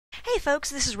Hey folks,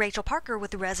 this is Rachel Parker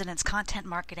with Resonance Content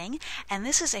Marketing, and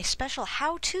this is a special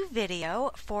how-to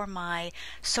video for my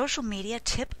social media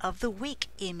tip of the week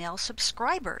email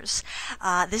subscribers.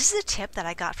 This is a tip that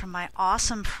I got from my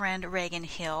awesome friend Reagan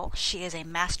Hill. She is a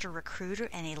master recruiter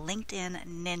and a LinkedIn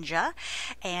ninja,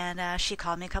 and she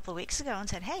called me a couple of weeks ago and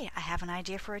said, hey, I have an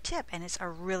idea for a tip, and it's a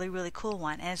really cool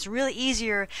one, and it's really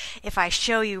easier if I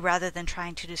show you rather than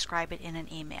trying to describe it in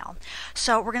an email.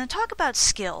 So we're going to talk about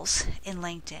skills in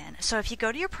LinkedIn. So if you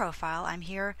go to your profile, I'm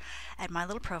here at my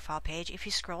little profile page. If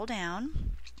you scroll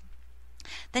down,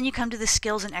 then you come to the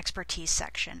skills and expertise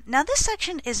section. Now this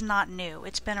section is not new.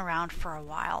 It's been around for a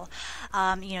while.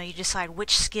 You decide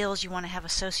which skills you want to have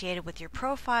associated with your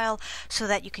profile so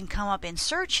that you can come up in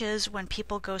searches when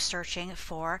people go searching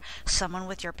for someone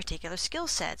with your particular skill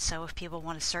set. So if people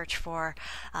want to search for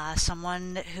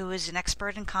someone who is an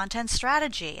expert in content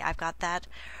strategy, I've got that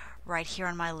right here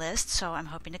on my list, so I'm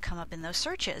hoping to come up in those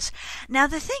searches. Now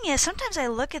the thing is, sometimes I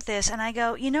look at this and I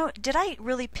go, did I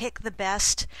really pick the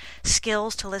best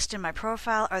skills to list in my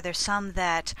profile? Are there some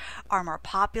that are more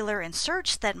popular in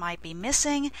search that might be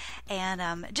missing?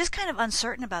 And just kind of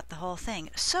uncertain about the whole thing.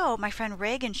 So my friend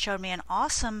Reagan showed me an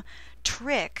awesome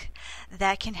trick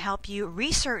that can help you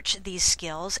research these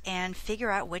skills and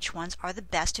figure out which ones are the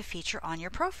best to feature on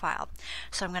your profile.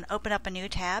 So I'm going to open up a new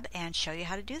tab and show you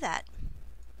how to do that.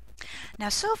 Now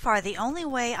so far the only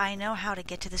way I know how to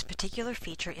get to this particular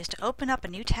feature is to open up a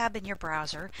new tab in your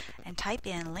browser and type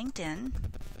in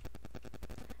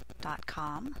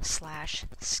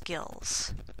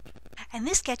linkedin.com/skills. And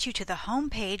this gets you to the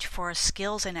home page for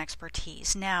skills and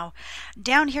expertise. Now,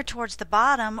 down here towards the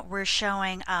bottom, we're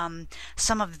showing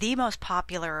some of the most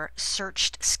popular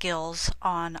searched skills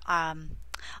on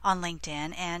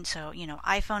LinkedIn, and so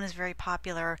iPhone is very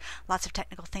popular, lots of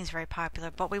technical things very popular,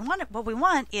 but what we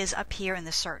want is up here in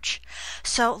the search.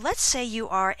 So let's say you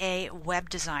are a web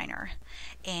designer,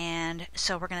 and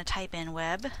so we're going to type in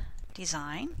web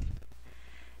design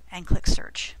and click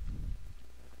search.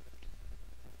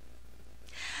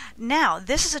 Now,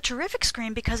 this is a terrific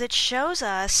screen because it shows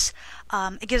us,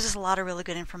 it gives us a lot of really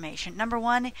good information. Number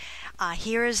one,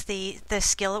 here is the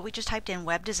skill that we just typed in,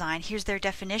 web design. Here's their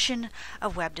definition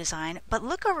of web design. But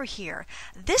look over here.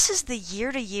 This is the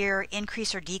year-to-year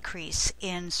increase or decrease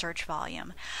in search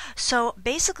volume. So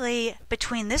basically,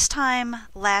 between this time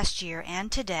last year and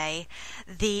today,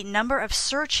 the number of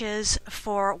searches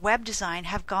for web design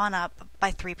have gone up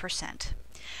by 3%.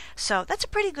 So that's a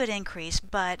pretty good increase,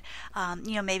 but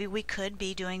maybe we could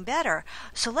be doing better.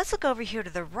 So let's look over here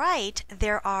to the right. They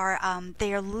are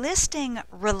listing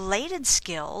related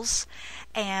skills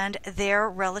and their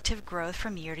relative growth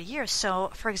from year to year.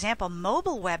 So for example,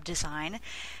 mobile web design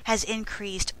has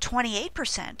increased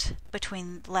 28%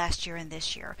 between last year and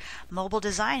this year. Mobile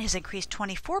design has increased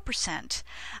 24%.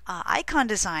 Icon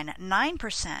design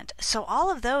 9%. So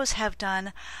all of those have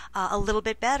done a little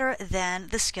bit better than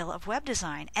the skill of web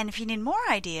design. And if you need more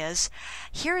ideas,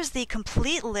 here is the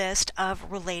complete list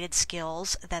of related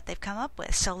skills that they've come up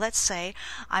with. So let's say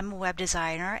I'm a web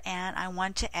designer and I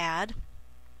want to add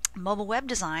mobile web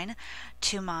design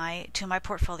to my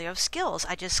portfolio of skills.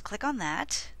 I just click on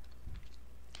that,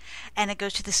 and it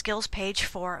goes to the skills page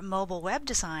for mobile web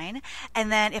design. And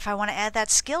then if I want to add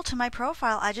that skill to my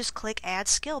profile, I just click add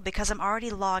skill because I'm already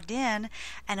logged in,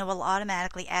 and it will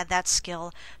automatically add that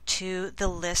skill to the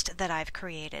list that I've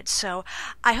created. So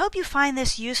I hope you find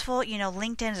this useful.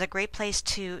 LinkedIn is a great place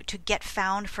to get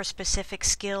found for specific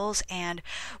skills, and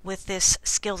with this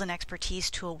skills and expertise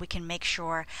tool, we can make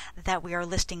sure that we are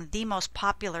listing the most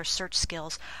popular search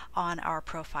skills on our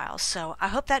profiles. So I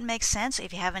hope that makes sense.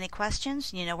 If you have any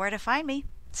questions, you know where to find me.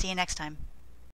 See you next time.